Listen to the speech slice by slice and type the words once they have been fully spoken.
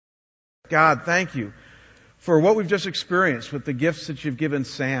God, thank you for what we've just experienced with the gifts that you've given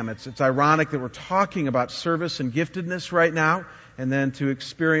Sam. It's ironic that we're talking about service and giftedness right now, and then to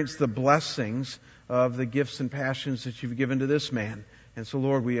experience the blessings of the gifts and passions that you've given to this man. And so,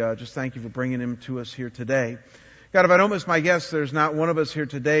 Lord, we just thank you for bringing him to us here today. God, if I don't miss my guess, there's not one of us here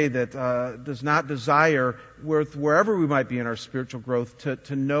today that does not desire, wherever we might be in our spiritual growth,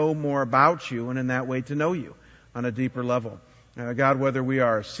 to know more about you, and in that way to know you on a deeper level. God, whether we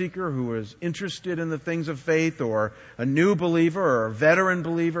are a seeker who is interested in the things of faith, or a new believer or a veteran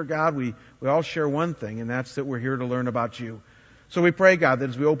believer, God, we all share one thing, and that's that we're here to learn about you. So we pray, God, that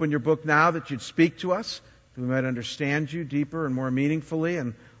as we open your book now, that you'd speak to us, that we might understand you deeper and more meaningfully,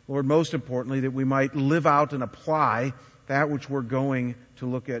 and Lord, most importantly, that we might live out and apply that which we're going to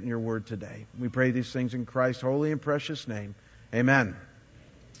look at in your word today. We pray these things in Christ's holy and precious name. Amen.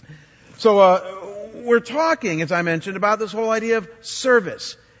 So, we're talking, as I mentioned, about this whole idea of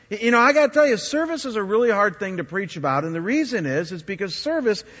service. You know, I gotta tell you, service is a really hard thing to preach about, and the reason is because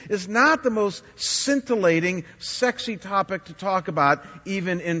service is not the most scintillating, sexy topic to talk about,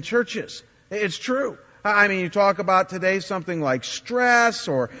 even in churches. It's true. I mean, you talk about today something like stress,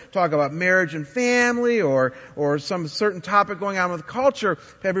 or talk about marriage and family, or some certain topic going on with culture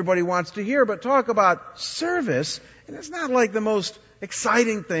everybody wants to hear, but talk about service, and it's not like the most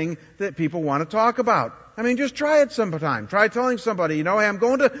exciting thing that people want to talk about. I mean, just try it sometime. Try telling somebody, hey, I'm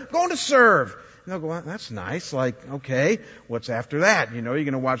going to serve. And they'll go, well, that's nice. Like, okay, what's after that? You're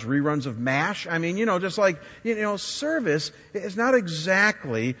going to watch reruns of MASH? I mean, just like, service is not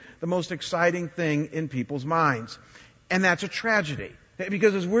exactly the most exciting thing in people's minds. And that's a tragedy.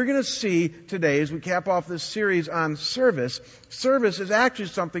 Because as we're going to see today, as we cap off this series on service is actually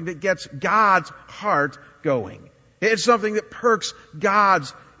something that gets God's heart going. It's something that perks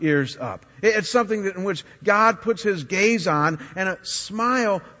God's ears up. It's something in which God puts His gaze on, and a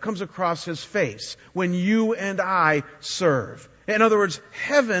smile comes across His face when you and I serve. In other words,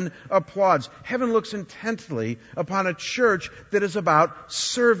 heaven applauds. Heaven looks intently upon a church that is about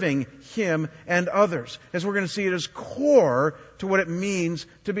serving Him and others. As we're going to see, it is core to what it means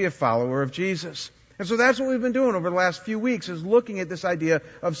to be a follower of Jesus. And so that's what we've been doing over the last few weeks, is looking at this idea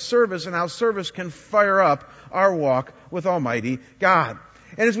of service and how service can fire up our walk with Almighty God.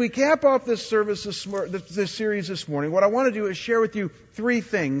 And as we cap off this series this morning, what I want to do is share with you three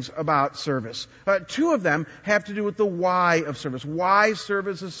things about service. Two of them have to do with the why of service, why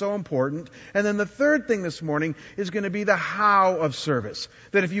service is so important. And then the third thing this morning is going to be the how of service.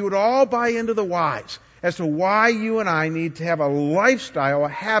 That if you would all buy into the whys, as to why you and I need to have a lifestyle, a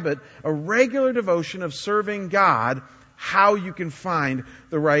habit, a regular devotion of serving God, how you can find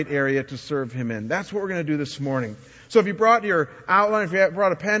the right area to serve Him in. That's what we're going to do this morning. So if you brought your outline, if you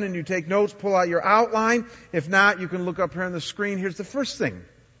brought a pen and you take notes, pull out your outline. If not, you can look up here on the screen. Here's the first thing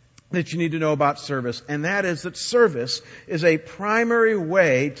that you need to know about service, and that is that service is a primary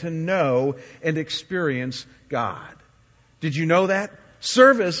way to know and experience God. Did you know that?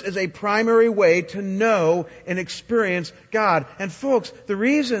 Service is a primary way to know and experience God. And folks, the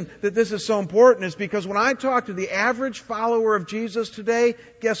reason that this is so important is because when I talk to the average follower of Jesus today,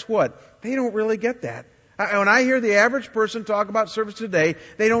 guess what? They don't really get that. When I hear the average person talk about service today,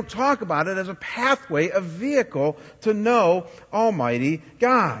 they don't talk about it as a pathway, a vehicle to know Almighty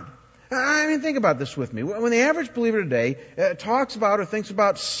God. I mean, think about this with me. When the average believer today talks about or thinks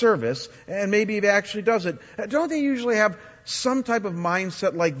about service, and maybe he actually does it, don't they usually have some type of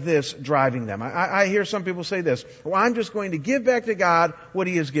mindset like this driving them? I hear some people say this, well, I'm just going to give back to God what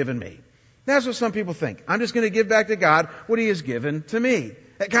He has given me. That's what some people think. I'm just going to give back to God what He has given to me.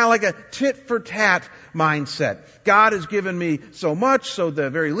 Kind of like a tit-for-tat mindset. God has given me so much, so the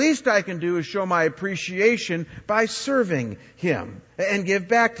very least I can do is show my appreciation by serving Him and give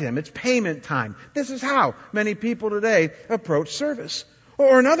back to Him. It's payment time. This is how many people today approach service.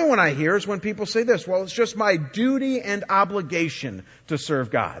 Or another one I hear is when people say this, well, it's just my duty and obligation to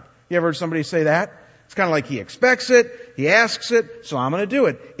serve God. You ever heard somebody say that? It's kind of like He expects it, He asks it, so I'm going to do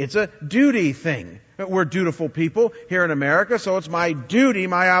it. It's a duty thing. We're dutiful people here in America, so it's my duty,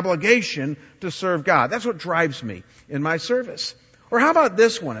 my obligation to serve God. That's what drives me in my service. Or how about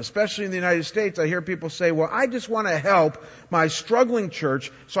this one? Especially in the United States, I hear people say, well, I just want to help my struggling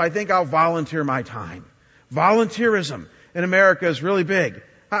church, so I think I'll volunteer my time. Volunteerism in America is really big.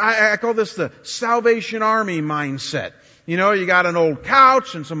 I call this the Salvation Army mindset. You got an old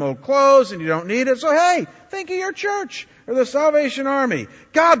couch and some old clothes and you don't need it. So hey, think of your church or the Salvation Army.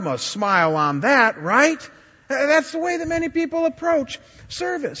 God must smile on that, right? That's the way that many people approach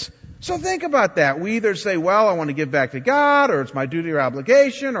service. So think about that. We either say, well, I want to give back to God, or it's my duty or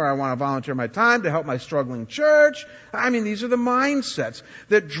obligation, or I want to volunteer my time to help my struggling church. I mean, these are the mindsets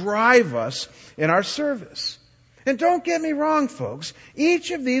that drive us in our service. And don't get me wrong, folks.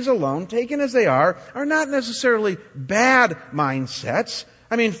 Each of these alone, taken as they are not necessarily bad mindsets.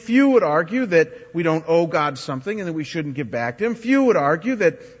 I mean, few would argue that we don't owe God something and that we shouldn't give back to Him. Few would argue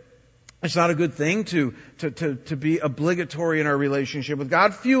that it's not a good thing to be obligatory in our relationship with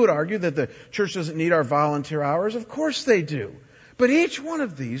God. Few would argue that the church doesn't need our volunteer hours. Of course they do. But each one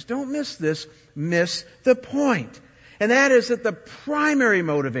of these, don't miss this, miss the point. And that is that the primary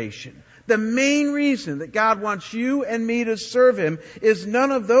motivation, the main reason that God wants you and me to serve Him is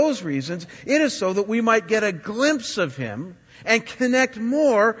none of those reasons. It is so that we might get a glimpse of Him and connect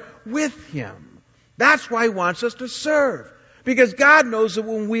more with Him. That's why He wants us to serve. Because God knows that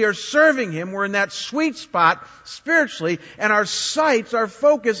when we are serving Him, we're in that sweet spot spiritually, and our sights, our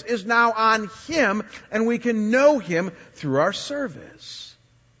focus is now on Him, and we can know Him through our service.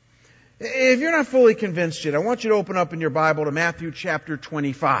 If you're not fully convinced yet, I want you to open up in your Bible to Matthew chapter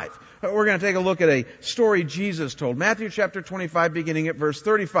 25. We're going to take a look at a story Jesus told. Matthew chapter 25, beginning at verse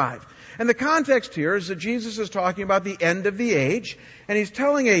 35. And the context here is that Jesus is talking about the end of the age, and He's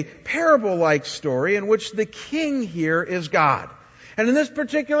telling a parable-like story in which the king here is God. And in this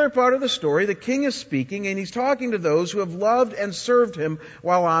particular part of the story, the king is speaking, and He's talking to those who have loved and served Him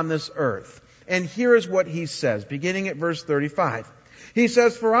while on this earth. And here is what He says, beginning at verse 35. He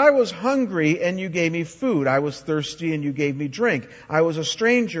says, "For I was hungry, and you gave me food. I was thirsty, and you gave me drink. I was a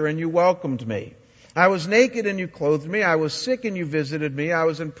stranger, and you welcomed me. I was naked, and you clothed me. I was sick, and you visited me. I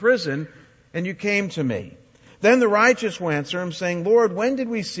was in prison, and you came to me." Then the righteous will answer Him, saying, "Lord, when did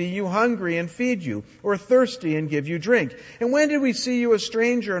we see you hungry and feed you, or thirsty and give you drink? And when did we see you a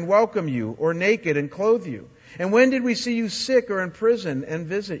stranger and welcome you, or naked and clothe you? And when did we see you sick or in prison and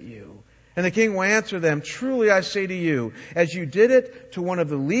visit you?" And the king will answer them, "Truly I say to you, as you did it to one of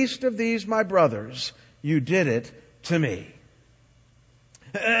the least of these my brothers, you did it to me."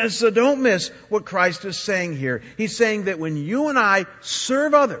 So don't miss what Christ is saying here. He's saying that when you and I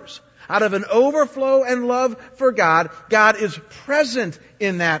serve others out of an overflow and love for God, God is present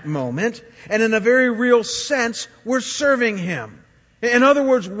in that moment. And in a very real sense, we're serving Him. In other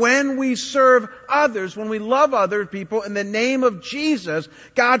words, when we serve others, when we love other people in the name of Jesus,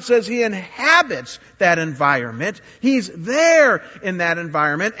 God says He inhabits that environment. He's there in that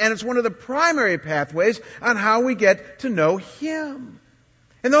environment, and it's one of the primary pathways on how we get to know Him.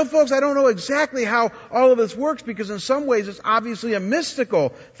 And though, folks, I don't know exactly how all of this works, because in some ways it's obviously a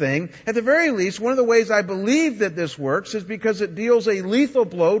mystical thing, at the very least, one of the ways I believe that this works is because it deals a lethal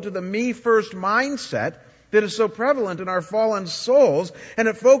blow to the me-first mindset that is so prevalent in our fallen souls, and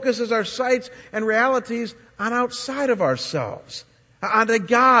it focuses our sights and realities on outside of ourselves, onto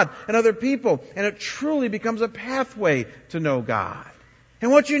God and other people, and it truly becomes a pathway to know God.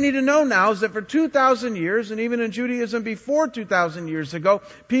 And what you need to know now is that for 2,000 years, and even in Judaism before 2,000 years ago,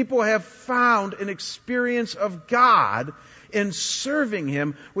 people have found an experience of God in serving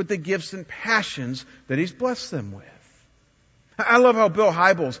Him with the gifts and passions that He's blessed them with. I love how Bill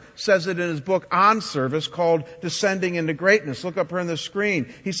Hybels says it in his book on service called Descending into Greatness. Look up here on the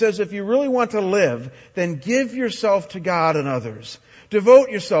screen. He says, if you really want to live, then give yourself to God and others. Devote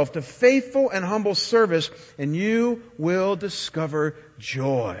yourself to faithful and humble service, and you will discover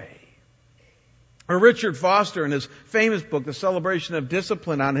joy. Or Richard Foster, in his famous book, The Celebration of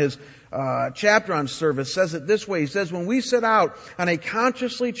Discipline, on his chapter on service, says it this way. He says, when we set out on a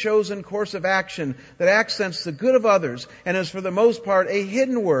consciously chosen course of action that accents the good of others and is for the most part a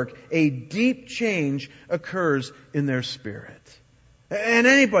hidden work, a deep change occurs in their spirit. And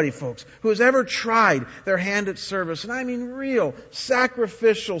anybody, folks, who has ever tried their hand at service, and I mean real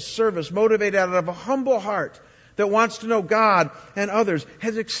sacrificial service motivated out of a humble heart that wants to know God and others,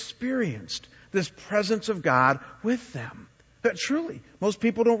 has experienced this presence of God with them. But truly, most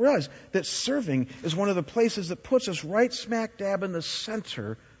people don't realize that serving is one of the places that puts us right smack dab in the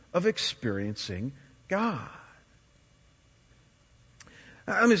center of experiencing God.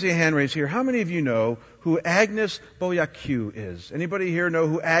 Let me see a hand raise here. How many of you know who Agnes Boyacu is? Anybody here know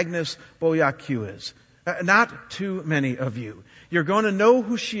who Agnes Boyacu is? Not too many of you. You're going to know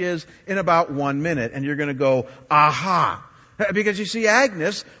who she is in about 1 minute, and you're going to go, aha. Because you see,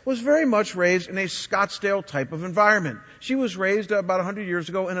 Agnes was very much raised in a Scottsdale type of environment. She was raised about 100 years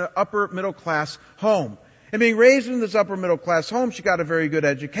ago in an upper middle class home. And being raised in this upper middle class home, she got a very good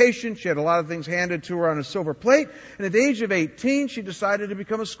education. She had a lot of things handed to her on a silver plate. And at the age of 18, she decided to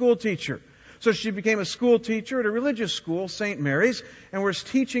become a school teacher. So she became a school teacher at a religious school, St. Mary's, and was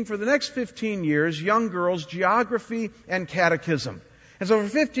teaching for the next 15 years young girls geography and catechism. And so for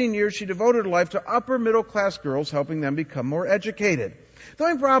 15 years, she devoted her life to upper middle class girls, helping them become more educated. The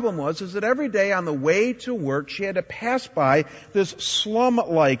only problem was that every day on the way to work, she had to pass by this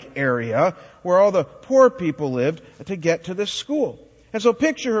slum-like area where all the poor people lived to get to this school. And so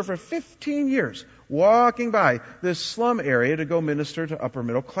picture her for 15 years walking by this slum area to go minister to upper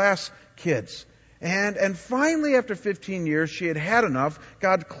middle class kids. And finally, after 15 years, she had had enough.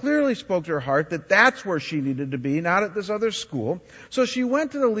 God clearly spoke to her heart that that's where she needed to be, not at this other school. So she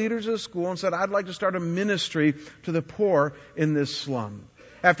went to the leaders of the school and said, I'd like to start a ministry to the poor in this slum.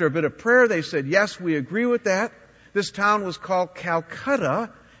 After a bit of prayer, they said, yes, we agree with that. This town was called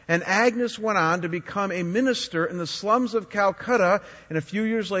Calcutta, and Agnes went on to become a minister in the slums of Calcutta, and a few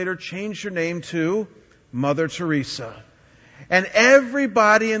years later changed her name to Mother Teresa. And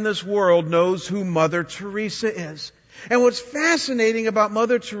everybody in this world knows who Mother Teresa is. And what's fascinating about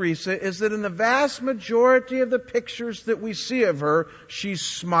Mother Teresa is that in the vast majority of the pictures that we see of her, she's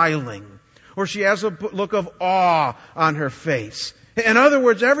smiling. Or she has a look of awe on her face. In other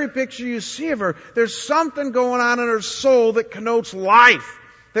words, every picture you see of her, there's something going on in her soul that connotes life,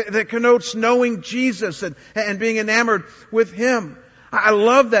 that connotes knowing Jesus and being enamored with Him. I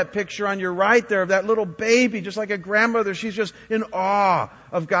love that picture on your right there of that little baby, just like a grandmother. She's just in awe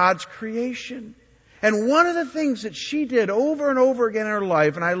of God's creation. And one of the things that she did over and over again in her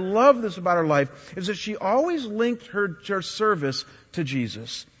life, and I love this about her life, is that she always linked her service to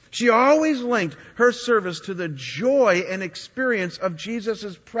Jesus. She always linked her service to the joy and experience of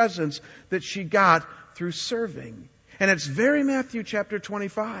Jesus' presence that she got through serving. And it's very Matthew chapter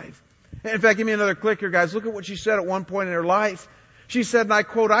 25. In fact, give me another click here, guys. Look at what she said at one point in her life. She said, and I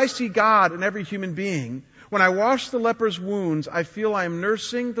quote, I see God in every human being. When I wash the leper's wounds, I feel I am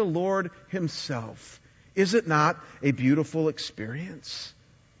nursing the Lord Himself. Is it not a beautiful experience?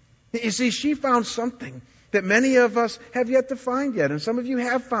 You see, she found something that many of us have yet to find yet, and some of you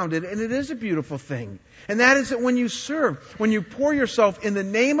have found it, and it is a beautiful thing. And that is that when you serve, when you pour yourself in the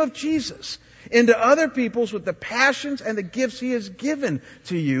name of Jesus into other people's with the passions and the gifts He has given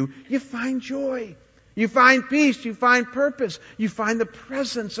to you, you find joy. You find peace, you find purpose, you find the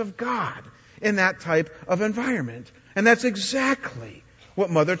presence of God in that type of environment. And that's exactly what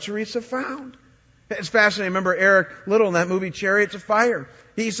Mother Teresa found. It's fascinating. Remember Eric Liddell in that movie Chariots of Fire?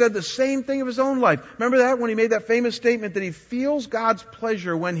 He said the same thing of his own life. Remember that when he made that famous statement that he feels God's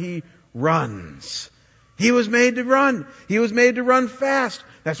pleasure when he runs. He was made to run. He was made to run fast.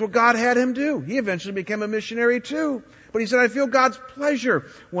 That's what God had him do. He eventually became a missionary too. But he said, I feel God's pleasure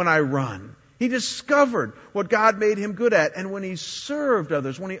when I run. He discovered what God made him good at. And when he served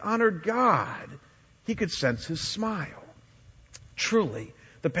others, when he honored God, he could sense His smile. Truly,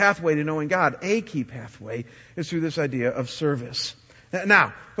 the pathway to knowing God, a key pathway, is through this idea of service.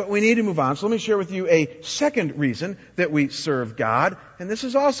 Now, but we need to move on. So let me share with you a second reason that we serve God. And this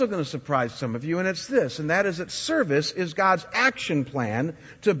is also going to surprise some of you, and it's this. And that is that service is God's action plan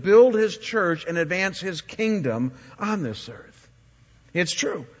to build His church and advance His kingdom on this earth. It's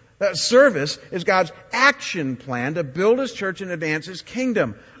true. Service is God's action plan to build His church and advance His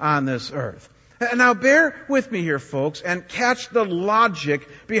kingdom on this earth. Now bear with me here, folks, and catch the logic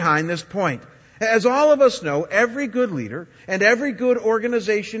behind this point. As all of us know, every good leader and every good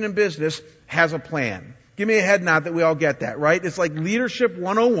organization and business has a plan. Give me a head nod that we all get that, right? It's like Leadership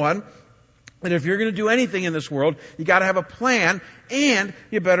 101. And if you're going to do anything in this world, you got to have a plan, and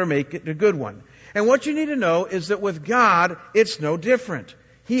you better make it a good one. And what you need to know is that with God, it's no different.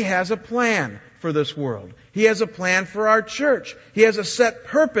 He has a plan for this world. He has a plan for our church. He has a set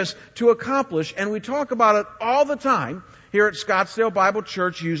purpose to accomplish, and we talk about it all the time here at Scottsdale Bible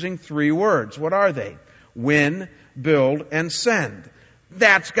Church using 3 words. What are they? Win, build, and send.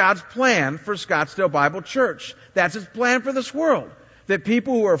 That's God's plan for Scottsdale Bible Church. That's His plan for this world. That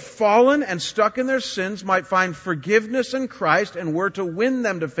people who are fallen and stuck in their sins might find forgiveness in Christ, and we're to win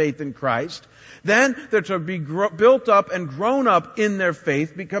them to faith in Christ. Then they're to be built up and grown up in their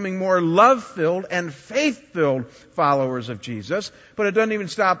faith, becoming more love-filled and faith-filled followers of Jesus. But it doesn't even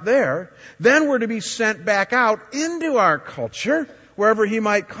stop there. Then we're to be sent back out into our culture, wherever He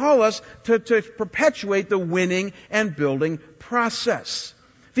might call us, to perpetuate the winning and building process.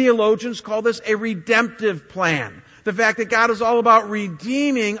 Theologians call this a redemptive plan. The fact that God is all about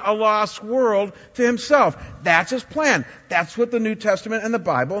redeeming a lost world to Himself. That's His plan. That's what the New Testament and the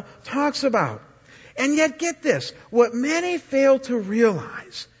Bible talks about. And yet, get this, what many fail to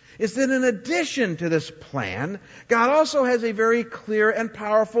realize is that in addition to this plan, God also has a very clear and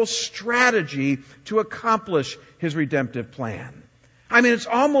powerful strategy to accomplish His redemptive plan. I mean, it's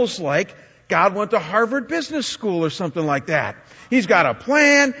almost like God went to Harvard Business School or something like that. He's got a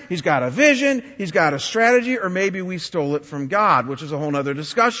plan, He's got a vision, He's got a strategy, or maybe we stole it from God, which is a whole other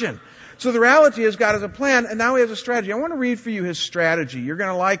discussion. So the reality is God has a plan, and now He has a strategy. I want to read for you His strategy. You're going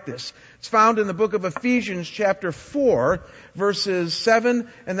to like this. It's found in the book of Ephesians chapter 4, verses 7,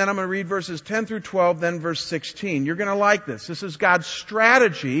 and then I'm going to read verses 10 through 12, then verse 16. You're going to like this. This is God's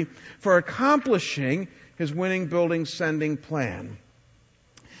strategy for accomplishing His winning, building, sending plan.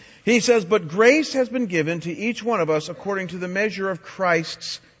 He says, "But grace has been given to each one of us according to the measure of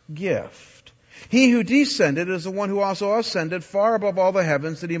Christ's gift. He who descended is the one who also ascended far above all the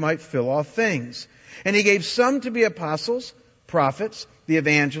heavens that He might fill all things. And He gave some to be apostles, prophets, the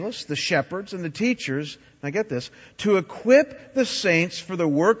evangelists, the shepherds, and the teachers," now get this, "to equip the saints for the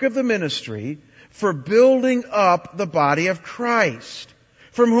work of the ministry, for building up the body of Christ,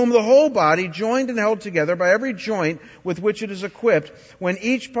 from whom the whole body, joined and held together by every joint with which it is equipped, when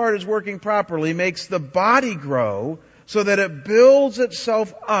each part is working properly, makes the body grow so that it builds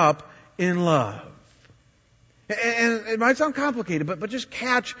itself up in love." And it might sound complicated, but just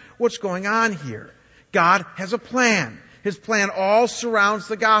catch what's going on here. God has a plan. His plan all surrounds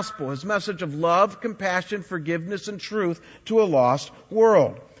the gospel, His message of love, compassion, forgiveness, and truth to a lost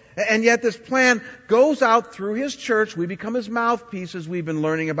world. And yet this plan goes out through His church. We become His mouthpiece, as we've been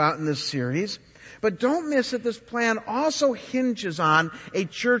learning about in this series. But don't miss that this plan also hinges on a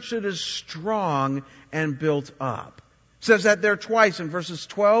church that is strong and built up. It says that there twice in verses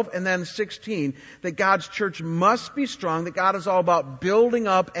 12 and then 16, that God's church must be strong, that God is all about building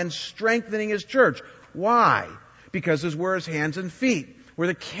up and strengthening His church. Why? Because we're His hands and feet. We're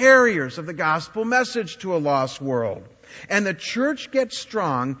the carriers of the gospel message to a lost world. And the church gets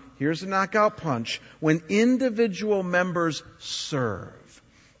strong, here's the knockout punch, when individual members serve.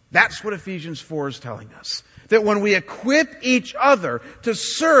 That's what Ephesians 4 is telling us. That when we equip each other to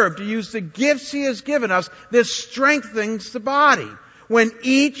serve, to use the gifts He has given us, this strengthens the body. When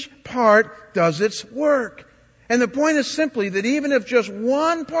each part does its work. And the point is simply that even if just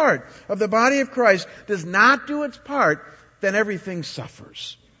one part of the body of Christ does not do its part, then everything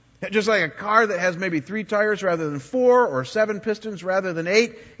suffers. Just like a car that has maybe 3 tires rather than 4, or 7 pistons rather than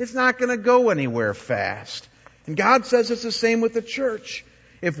 8, it's not going to go anywhere fast. And God says it's the same with the church.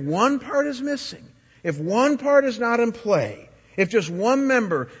 If one part is missing, if one part is not in play, if just one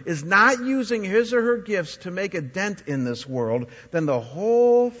member is not using his or her gifts to make a dent in this world, then the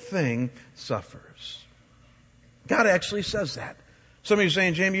whole thing suffers. God actually says that. Some of you are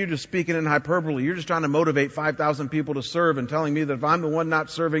saying, "Jamie, you're just speaking in hyperbole. You're just trying to motivate 5,000 people to serve and telling me that if I'm the one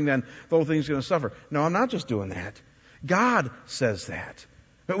not serving, then the whole thing's going to suffer." No, I'm not just doing that. God says that.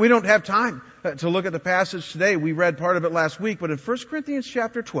 But we don't have time to look at the passage today. We read part of it last week, but in 1 Corinthians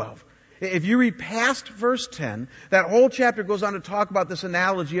chapter 12, if you read past verse 10, that whole chapter goes on to talk about this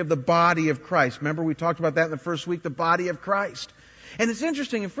analogy of the body of Christ. Remember, we talked about that in the first week, the body of Christ. And it's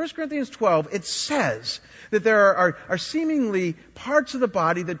interesting, in 1 Corinthians 12, it says that there are seemingly parts of the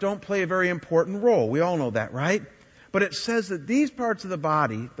body that don't play a very important role. We all know that, right? But it says that these parts of the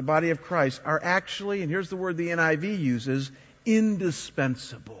body of Christ, are actually, and here's the word the NIV uses,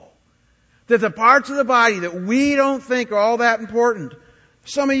 indispensable. That the parts of the body that we don't think are all that important.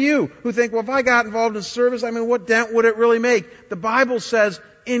 Some of you who think, well, if I got involved in service, what dent would it really make? The Bible says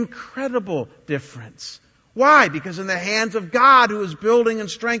incredible difference. Why? Because in the hands of God, who is building and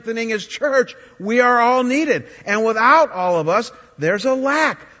strengthening His church, we are all needed. And without all of us, there's a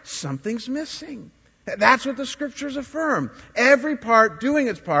lack. Something's missing. That's what the Scriptures affirm. Every part doing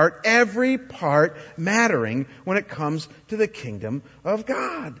its part, every part mattering when it comes to the kingdom of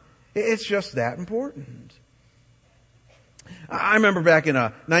God. It's just that important. I remember back in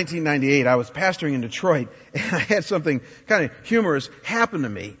 1998, I was pastoring in Detroit, and I had something kind of humorous happen to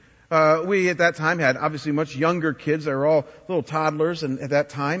me. We at that time had obviously much younger kids. They were all little toddlers at that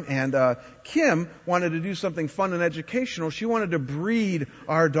time. And Kim wanted to do something fun and educational. She wanted to breed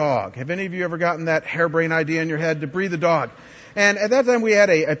our dog. Have any of you ever gotten that harebrained idea in your head to breed the dog? And at that time we had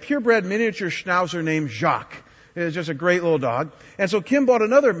a purebred miniature schnauzer named Jacques. It was just a great little dog. And so Kim bought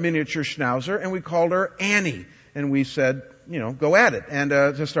another miniature schnauzer, and we called her Annie. And we said, go at it, and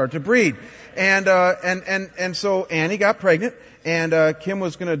to start to breed. And so Annie got pregnant, and Kim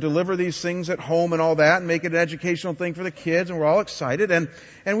was going to deliver these things at home and all that, and make it an educational thing for the kids, and we're all excited. And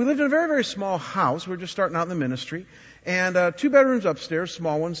we lived in a very, very small house. We were just starting out in the ministry, and 2 bedrooms upstairs,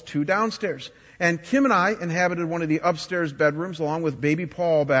 small ones, 2 downstairs. And Kim and I inhabited one of the upstairs bedrooms along with baby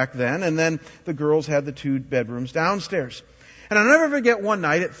Paul back then, and then the girls had the 2 bedrooms downstairs. And I'll never forget one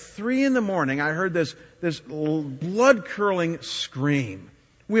night at 3 a.m, I heard this blood-curdling scream.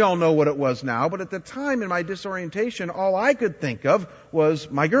 We all know what it was now, but at the time in my disorientation, all I could think of was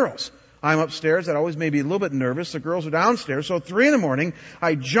my girls. I'm upstairs. I'd always maybe a little bit nervous. The girls are downstairs. So at 3 a.m,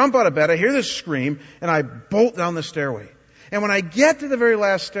 I jump out of bed. I hear this scream, and I bolt down the stairway. And when I get to the very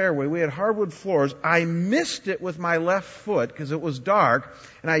last stairway, we had hardwood floors. I missed it with my left foot because it was dark,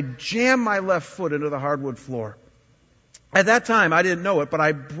 and I jammed my left foot into the hardwood floor. At that time, I didn't know it, but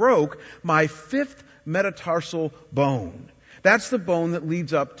I broke my 5th metatarsal bone. That's the bone that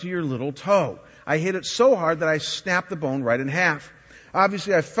leads up to your little toe. I hit it so hard that I snapped the bone right in half.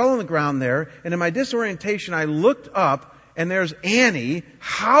 Obviously, I fell on the ground there, and in my disorientation, I looked up, and there's Annie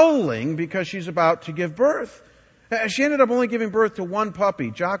howling because she's about to give birth. She ended up only giving birth to one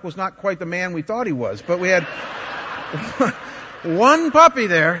puppy. Jock was not quite the man we thought he was, but we had one puppy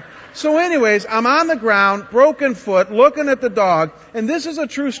there. So anyways, I'm on the ground, broken foot, looking at the dog, and this is a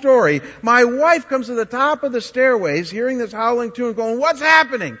true story. My wife comes to the top of the stairways, hearing this howling too, and going, "What's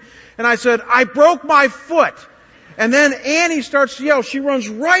happening?" And I said, "I broke my foot." And then Annie starts to yell. She runs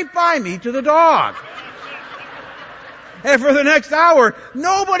right by me to the dog. And for the next hour,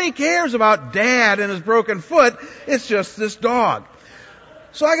 nobody cares about Dad and his broken foot. It's just this dog.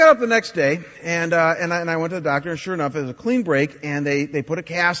 So I got up the next day, and I went to the doctor, and sure enough, it was a clean break, and they put a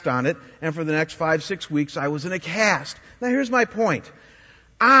cast on it, and for the next 5-6 weeks, I was in a cast. Now here's my point.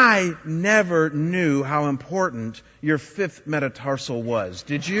 I never knew how important your 5th metatarsal was.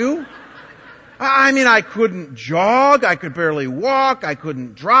 Did you? I mean, I couldn't jog, I could barely walk, I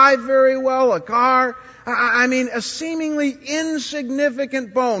couldn't drive very well, a car. I mean, a seemingly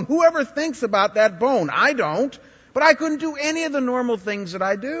insignificant bone. Whoever thinks about that bone? I don't. But I couldn't do any of the normal things that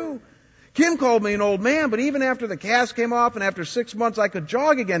I do. Kim called me an old man, but even after the cast came off and after 6 months I could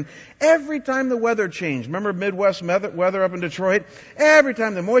jog again, every time the weather changed, remember Midwest weather up in Detroit? Every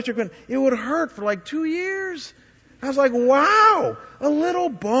time the moisture couldn't, it would hurt for like 2 years. I was like, wow, a little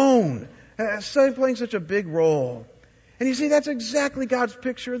bone. Playing such a big role. And you see, that's exactly God's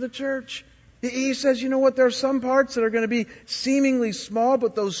picture of the church. He says, you know what, there are some parts that are going to be seemingly small,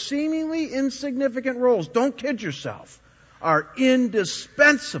 but those seemingly insignificant roles, don't kid yourself, are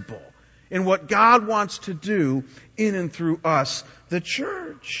indispensable in what God wants to do in and through us, the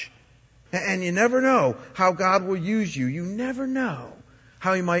church. And you never know how God will use you. You never know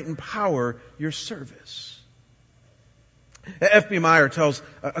how He might empower your service. F.B. Meyer tells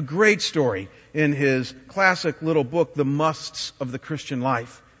a great story in his classic little book, The Musts of the Christian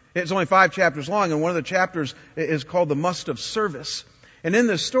Life. It's only 5 chapters long, and one of the chapters is called The Must of Service. And in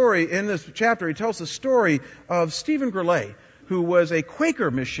this chapter, he tells the story of Stephen Gourlay, who was a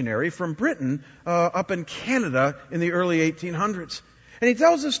Quaker missionary from Britain up in Canada in the early 1800s. And he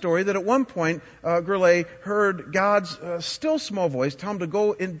tells the story that at one point, Gourlay heard God's still small voice tell him to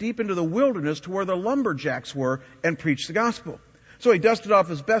go deep into the wilderness to where the lumberjacks were and preach the gospel. So he dusted off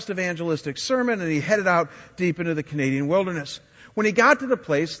his best evangelistic sermon and he headed out deep into the Canadian wilderness. When he got to the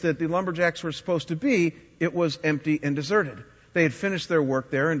place that the lumberjacks were supposed to be, it was empty and deserted. They had finished their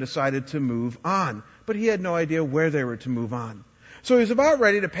work there and decided to move on. But he had no idea where they were to move on. So he was about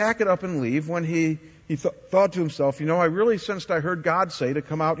ready to pack it up and leave when he thought to himself, I really sensed I heard God say to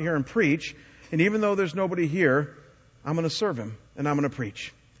come out here and preach. And even though there's nobody here, I'm going to serve Him and I'm going to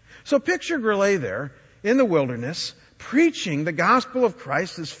preach. So picture Gourlay there in the wilderness, preaching the gospel of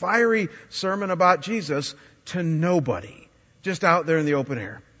Christ, this fiery sermon about Jesus, to nobody. Just out there in the open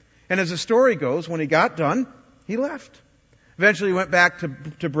air. And as the story goes, when he got done, he left. Eventually he went back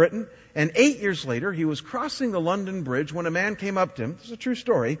to Britain, and 8 years later he was crossing the London Bridge when a man came up to him, this is a true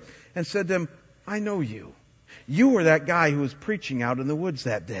story, and said to him, "I know you. You were that guy who was preaching out in the woods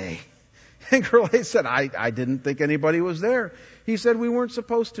that day." And Gourlay said, I didn't think anybody was there. He said, "We weren't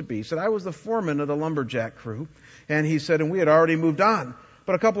supposed to be." He said, "I was the foreman of the lumberjack crew." And he said, "And we had already moved on.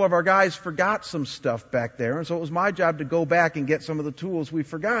 But a couple of our guys forgot some stuff back there, and so it was my job to go back and get some of the tools we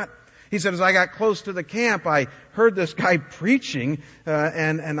forgot." He said, "As I got close to the camp, I heard this guy preaching,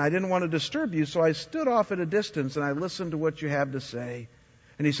 and I didn't want to disturb you, so I stood off at a distance and I listened to what you have to say."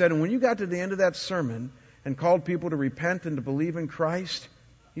 And he said, "And when you got to the end of that sermon and called people to repent and to believe in Christ,"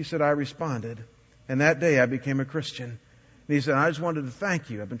 he said, "I responded. And that day I became a Christian." And he said, "I just wanted to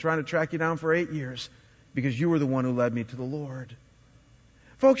thank you. I've been trying to track you down for 8 years because you were the one who led me to the Lord."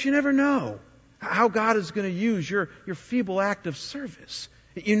 Folks, you never know how God is going to use your feeble act of service.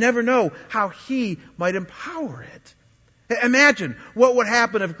 You never know how He might empower it. Imagine what would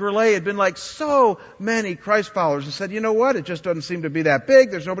happen if Gourlay had been like so many Christ followers and said, "You know what? It just doesn't seem to be that big.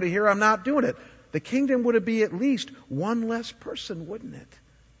 There's nobody here. I'm not doing it." The kingdom would be at least one less person, wouldn't it?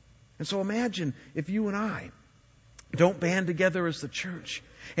 And so imagine if you and I don't band together as the church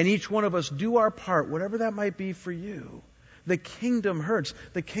and each one of us do our part, whatever that might be for you. The kingdom hurts.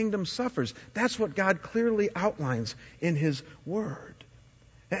 The kingdom suffers. That's what God clearly outlines in His Word.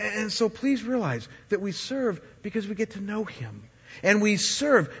 And so please realize that we serve because we get to know Him. And we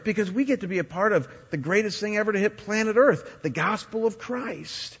serve because we get to be a part of the greatest thing ever to hit planet Earth, the gospel of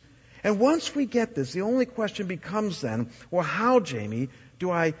Christ. And once we get this, the only question becomes then, well, how, Jamie,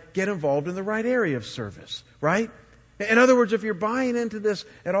 do I get involved in the right area of service, right? In other words, if you're buying into this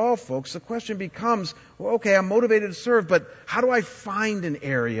at all, folks, the question becomes, well, okay, I'm motivated to serve, but how do I find an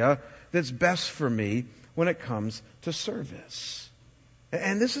area that's best for me when it comes to service?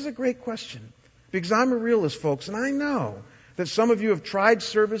 And this is a great question, because I'm a realist, folks, and I know that some of you have tried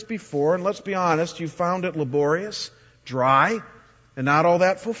service before, and let's be honest, you found it laborious, dry, and not all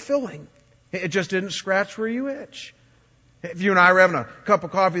that fulfilling. It just didn't scratch where you itch. If you and I were having a cup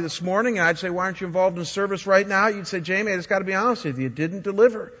of coffee this morning, and I'd say, why aren't you involved in service right now? You'd say, Jamie, I just got to be honest with you, it didn't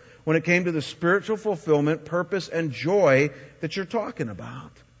deliver when it came to the spiritual fulfillment, purpose, and joy that you're talking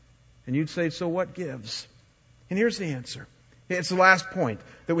about. And you'd say, so what gives? And here's the answer. It's the last point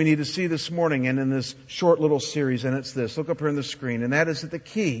that we need to see this morning and in this short little series, and it's this. Look up here on the screen. And that is that the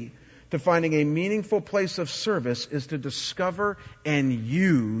key to finding a meaningful place of service is to discover and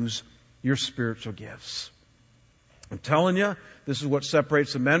use your spiritual gifts. I'm telling you, this is what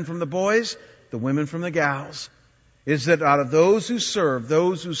separates the men from the boys, the women from the gals, is that out of those who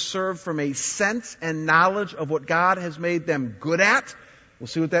serve from a sense and knowledge of what God has made them good at, we'll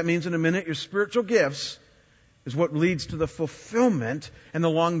see what that means in a minute, your spiritual gifts, is what leads to the fulfillment and the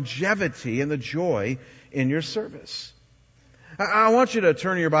longevity and the joy in your service. I want you to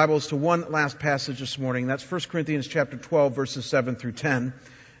turn your Bibles to one last passage this morning. That's 1 Corinthians chapter 12, verses 7 through 10. And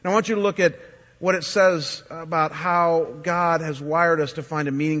I want you to look at what it says about how God has wired us to find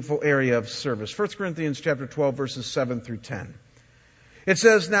a meaningful area of service. 1 Corinthians chapter 12, verses 7 through 10. It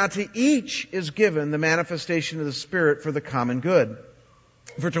says, now to each is given the manifestation of the Spirit for the common good.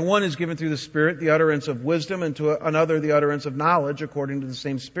 For to one is given through the Spirit the utterance of wisdom, and to another the utterance of knowledge according to the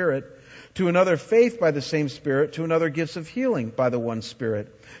same Spirit. To another faith by the same Spirit. To another gifts of healing by the one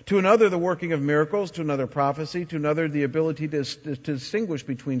Spirit. To another the working of miracles. To another prophecy. To another the ability to distinguish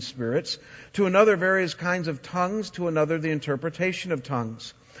between spirits. To another various kinds of tongues. To another the interpretation of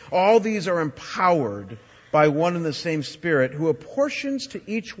tongues. All these are empowered by one and the same Spirit, who apportions to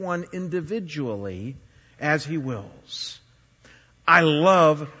each one individually as He wills. I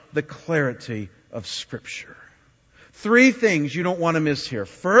love the clarity of Scripture. Three things you don't want to miss here.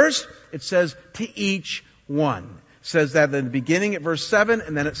 First, it says to each one. It says that in the beginning at verse 7,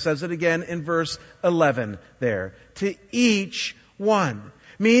 and then it says it again in verse 11 there. To each one.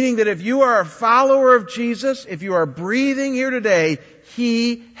 Meaning that if you are a follower of Jesus, if you are breathing here today,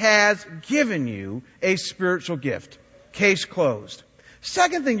 He has given you a spiritual gift. Case closed.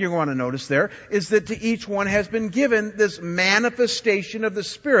 Second thing you're going to notice there is that to each one has been given this manifestation of the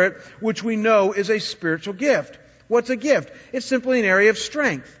Spirit, which we know is a spiritual gift. What's a gift? It's simply an area of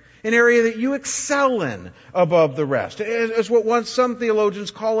strength, an area that you excel in above the rest. It's what some theologians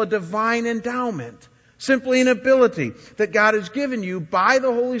call a divine endowment. Simply an ability that God has given you by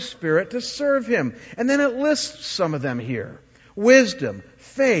the Holy Spirit to serve Him. And then it lists some of them here. Wisdom,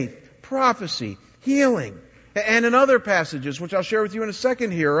 faith, prophecy, healing. And in other passages, which I'll share with you in a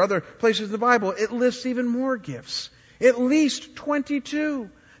second here, or other places in the Bible, it lists even more gifts. At least 22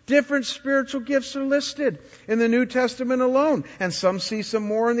 different spiritual gifts are listed in the New Testament alone. And some see some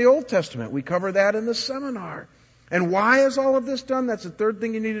more in the Old Testament. We cover that in the seminar. And why is all of this done? That's the third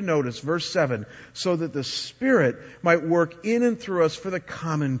thing you need to notice. Verse 7, so that the Spirit might work in and through us for the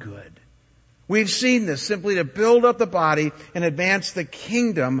common good. We've seen this simply to build up the body and advance the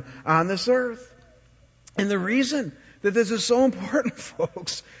kingdom on this earth. And the reason that this is so important,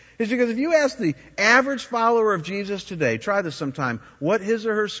 folks, is because if you ask the average follower of Jesus today, try this sometime, what his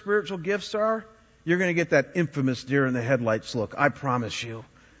or her spiritual gifts are, you're going to get that infamous deer in the headlights look. I promise you.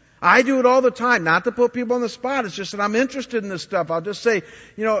 I do it all the time, not to put people on the spot. It's just that I'm interested in this stuff. I'll just say,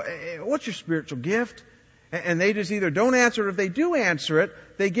 what's your spiritual gift? And they just either don't answer it, or if they do answer it,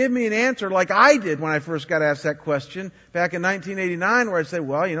 they give me an answer like I did when I first got asked that question back in 1989, where I said,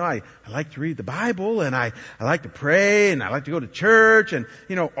 well, I like to read the Bible, and I like to pray, and I like to go to church, and,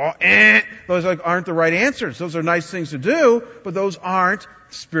 those aren't the right answers. Those are nice things to do, but those aren't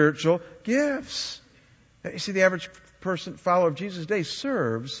spiritual gifts. You see, the average follower of Jesus today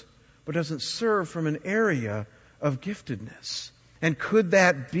serves, but doesn't serve from an area of giftedness. And could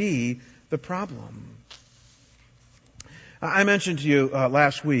that be the problem? I mentioned to you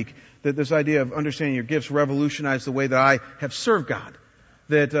last week that this idea of understanding your gifts revolutionized the way that I have served God.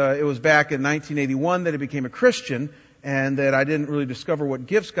 That it was back in 1981 that I became a Christian, and that I didn't really discover what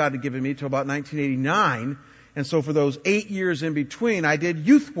gifts God had given me until about 1989. And so for those 8 years in between, I did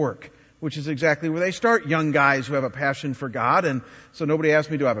youth work which is exactly where they start young guys who have a passion for God. And so nobody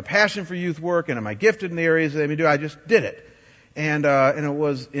asked me, do I have a passion for youth work, and am I gifted in the areas that they do? I just did it. And it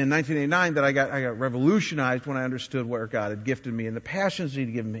was in 1989 that I got revolutionized when I understood where God had gifted me and the passions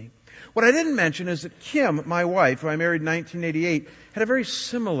He'd given me. What I didn't mention is that Kim, my wife, who I married in 1988, had a very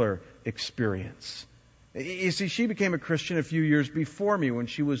similar experience. You see, she became a Christian a few years before me when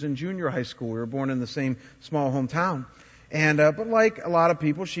she was in junior high school. We were born in the same small hometown. And, but like a lot of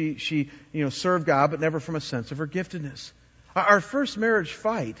people, she served God, but never from a sense of her giftedness. Our first marriage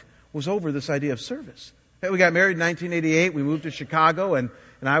fight was over this idea of service. We got married in 1988. We moved to Chicago, and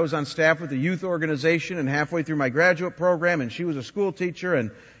I was on staff with the youth organization and halfway through my graduate program, and she was a school teacher,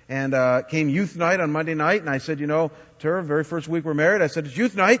 and came youth night on Monday night, and I said, to her, very first week we're married, I said, it's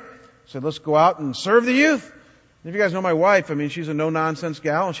youth night. I said, let's go out and serve the youth. And if you guys know my wife, she's a no-nonsense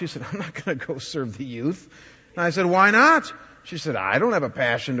gal, and she said, I'm not going to go serve the youth. And I said, why not? She said, I don't have a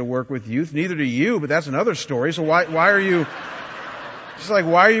passion to work with youth, neither do you, but that's another story, so why are you... She's like,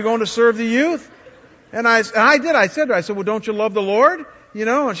 why are you going to serve the youth? And I did. I said to her, well, don't you love the Lord?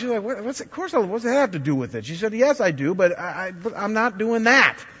 And she's like, of course, what's that have to do with it? She said, yes, I do, but I'm not doing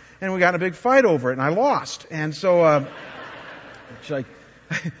that. And we got in a big fight over it, and I lost. And so, she's like,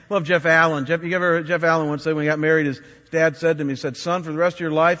 I love Jeff Allen. Jeff Allen once said when he got married, his dad said to him, he said, son, for the rest of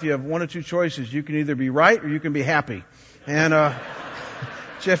your life, you have one of two choices. You can either be right or you can be happy. And,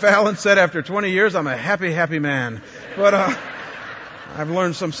 Jeff Allen said after 20 years, I'm a happy, happy man. But, I've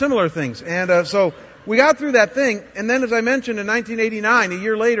learned some similar things. And, so we got through that thing. And then, as I mentioned, in 1989, a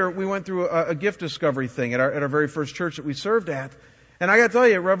year later, we went through a gift discovery thing at our very first church that we served at. And I got to tell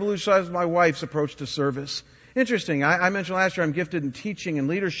you, it revolutionized my wife's approach to service. Interesting. I mentioned last year I'm gifted in teaching and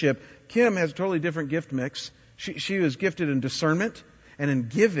leadership. Kim has a totally different gift mix. She was gifted in discernment and in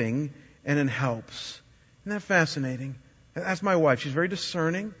giving and in helps. Isn't that fascinating? That's my wife. She's very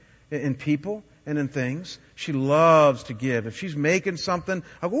discerning in people and in things. She loves to give. If she's making something,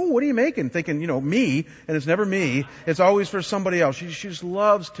 I go, what are you making? Thinking, me, and it's never me. It's always for somebody else. She just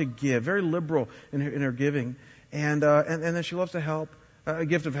loves to give. Very liberal in her giving. And then she loves to help. A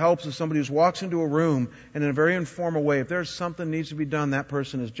gift of helps is somebody who walks into a room and in a very informal way, if there's something that needs to be done, that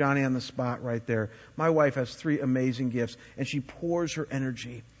person is Johnny on the spot right there. My wife has 3 amazing gifts, and she pours her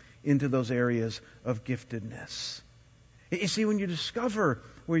energy into those areas of giftedness. You see, when you discover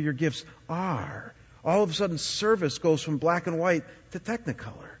where your gifts are, all of a sudden service goes from black and white to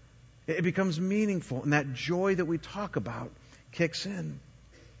technicolor. It becomes meaningful, and that joy that we talk about kicks in.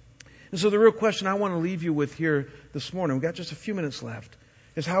 And so the real question I want to leave you with here this morning, we've got just a few minutes left,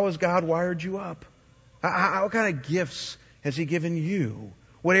 is how has God wired you up? What kind of gifts has He given you?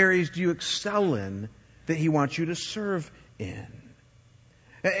 What areas do you excel in that He wants you to serve in?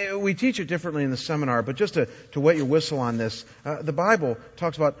 We teach it differently in the seminar, but just to wet your whistle on this, the Bible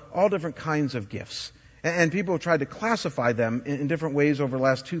talks about all different kinds of gifts. And people have tried to classify them in different ways over the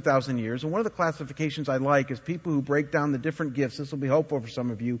last 2,000 years. And one of the classifications I like is people who break down the different gifts, this will be helpful for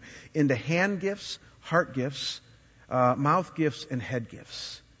some of you, into hand gifts, heart gifts, mouth gifts, and head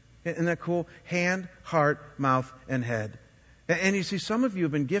gifts. Isn't that cool? Hand, heart, mouth, and head. And you see, some of you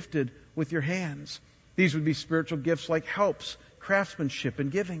have been gifted with your hands. These would be spiritual gifts like helps, craftsmanship,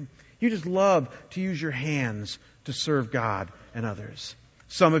 and giving. You just love to use your hands to serve God and others.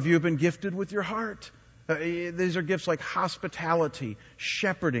 Some of you have been gifted with your heart. These are gifts like hospitality,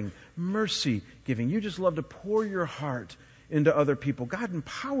 shepherding, mercy giving. You just love to pour your heart into other people. God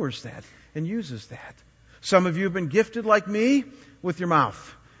empowers that and uses that. Some of you have been gifted like me with your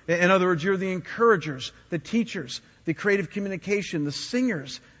mouth. In other words, you're the encouragers, the teachers, the creative communication, the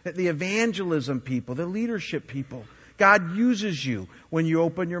singers, the evangelism people, the leadership people. God uses you when you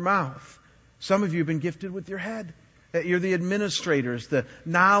open your mouth. Some of you have been gifted with your head. You're the administrators, the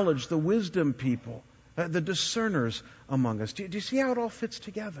knowledge, the wisdom people, the discerners among us. Do you see how it all fits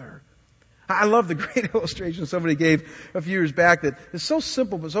together? I love the great illustration somebody gave a few years back that is so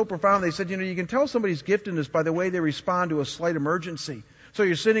simple but so profound. They said, you can tell somebody's giftedness by the way they respond to a slight emergency. So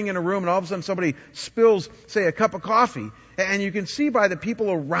you're sitting in a room and all of a sudden somebody spills, say, a cup of coffee. And you can see by the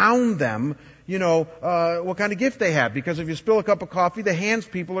people around them, what kind of gift they have. Because if you spill a cup of coffee, the hands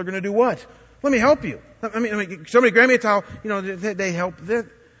people are going to do what? Let me help you. Somebody grab me a towel. They help.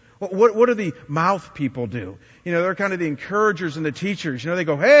 What do the mouth people do? They're kind of the encouragers and the teachers. They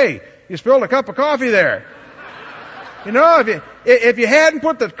go, hey, you spilled a cup of coffee there. If you hadn't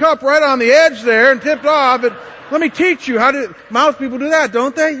put the cup right on the edge there and tipped off, let me teach you how to, mouth people do that,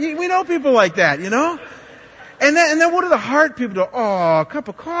 don't they? We know people like that, And then what do the heart people do? Oh, a cup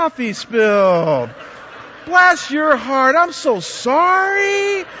of coffee spilled. Bless your heart. I'm so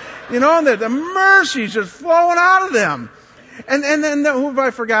sorry. And the mercy's just flowing out of them. And then who have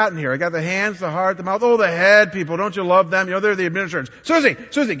I forgotten here? I got the hands, the heart, the mouth. Oh, the head people. Don't you love them? You know, they're the administrators.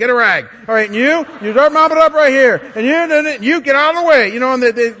 Susie, get a rag. All right, and you start mopping it up right here. And you get out of the way. You know, and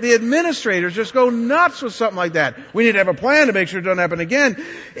the administrators just go nuts with something like that. We need to have a plan to make sure it doesn't happen again.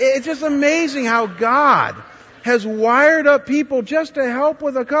 It's just amazing how God has wired up people just to help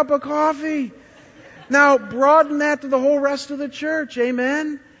with a cup of coffee. Now, broaden that to the whole rest of the church.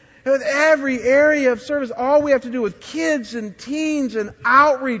 Amen? With every area of service, all we have to do with kids and teens and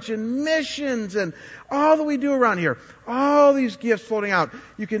outreach and missions and all that we do around here, all these gifts floating out,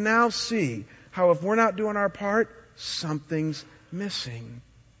 you can now see how if we're not doing our part, something's missing.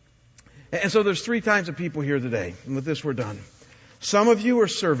 And so there's 3 kinds of people here today. And with this, we're done. Some of you are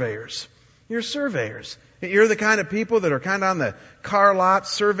surveyors. You're surveyors. You're the kind of people that are kind of on the car lot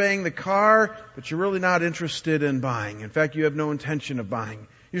surveying the car, but you're really not interested in buying. In fact, you have no intention of buying.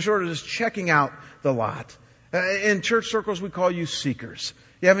 You're sort of just checking out the lot. In church circles, we call you seekers.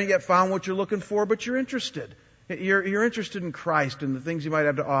 You haven't yet found what you're looking for, but you're interested. You're interested in Christ and the things He might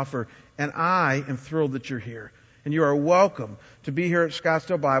have to offer. And I am thrilled that you're here. And you are welcome to be here at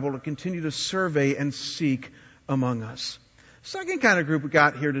Scottsdale Bible to continue to survey and seek among us. Second kind of group we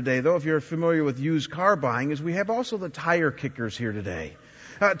got here today, though, if you're familiar with used car buying, is we have also the tire kickers here today.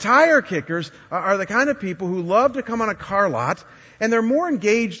 Tire kickers are the kind of people who love to come on a car lot, and they're more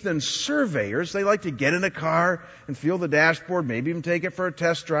engaged than surveyors. They like to get in a car and feel the dashboard, maybe even take it for a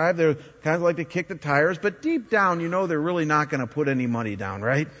test drive. They kind of like to kick the tires, but deep down, you know they're really not going to put any money down,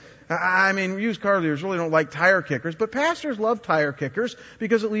 right? I mean, used car dealers really don't like tire kickers, but pastors love tire kickers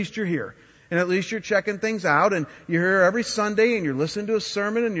because at least you're here. And at least you're checking things out, and you're here every Sunday, and you're listening to a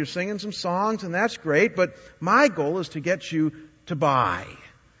sermon, and you're singing some songs, and that's great. But my goal is to get you to buy.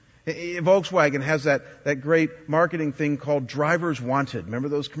 Volkswagen has that great marketing thing called Drivers Wanted. Remember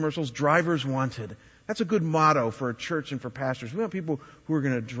those commercials? Drivers Wanted. That's a good motto for a church and for pastors. We want people who are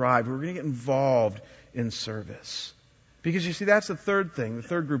going to drive, who are going to get involved in service. Because you see, that's the third thing, the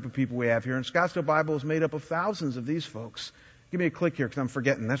third group of people we have here. And Scottsdale Bible is made up of thousands of these folks. Give me a click here because I'm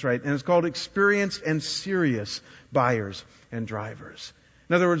forgetting. That's right. And it's called experienced and serious buyers and drivers.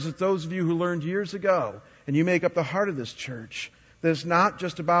 In other words, it's those of you who learned years ago, and you make up the heart of this church, that it's not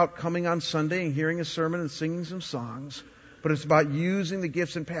just about coming on Sunday and hearing a sermon and singing some songs, but it's about using the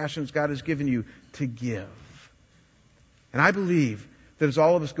gifts and passions God has given you to give. And I believe that as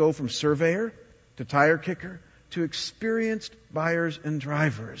all of us go from surveyor to tire kicker to experienced buyers and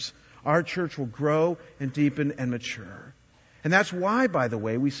drivers, our church will grow and deepen and mature. And that's why, by the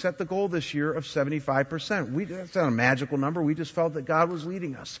way, we set the goal this year of 75%. That's not a magical number. We just felt that God was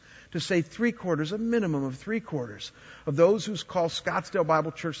leading us to say 3/4, a minimum of 3/4 of those who call Scottsdale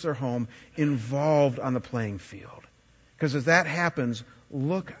Bible Church their home involved on the playing field. Because as that happens,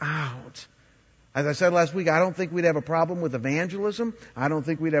 look out. As I said last week, I don't think we'd have a problem with evangelism. I don't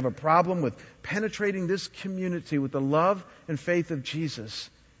think we'd have a problem with penetrating this community with the love and faith of Jesus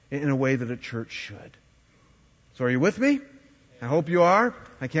in a way that a church should. So are you with me? I hope you are.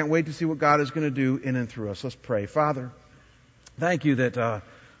 I can't wait to see what God is going to do in and through us. Let's pray. Father, thank you that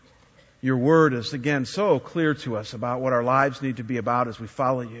your word is, again, so clear to us about what our lives need to be about as we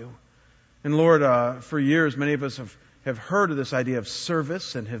follow you. And Lord, for years, many of us have heard of this idea of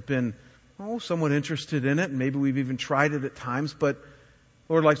service and have been, somewhat interested in it. And maybe we've even tried it at times. But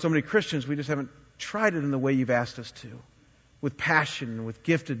Lord, like so many Christians, we just haven't tried it in the way you've asked us to. With passion and with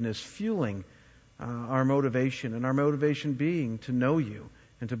giftedness, fueling our motivation, and our motivation being to know you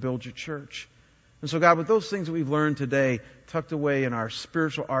and to build your church. And so, God, with those things that we've learned today tucked away in our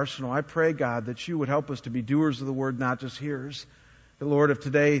spiritual arsenal, I pray, God, that you would help us to be doers of the word, not just hearers. That, Lord, if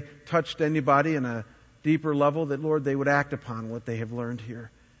today touched anybody in a deeper level, that, Lord, they would act upon what they have learned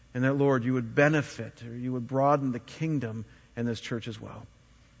here. And that, Lord, you would benefit, or you would broaden the kingdom in this church as well.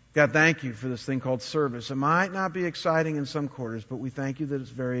 God, thank you for this thing called service. It might not be exciting in some quarters, but we thank you that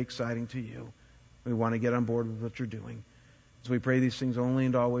it's very exciting to you. We want to get on board with what you're doing. So we pray these things only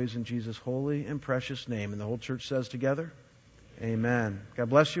and always in Jesus' holy and precious name. And the whole church says together, amen.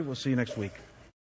 God bless you. We'll see you next week.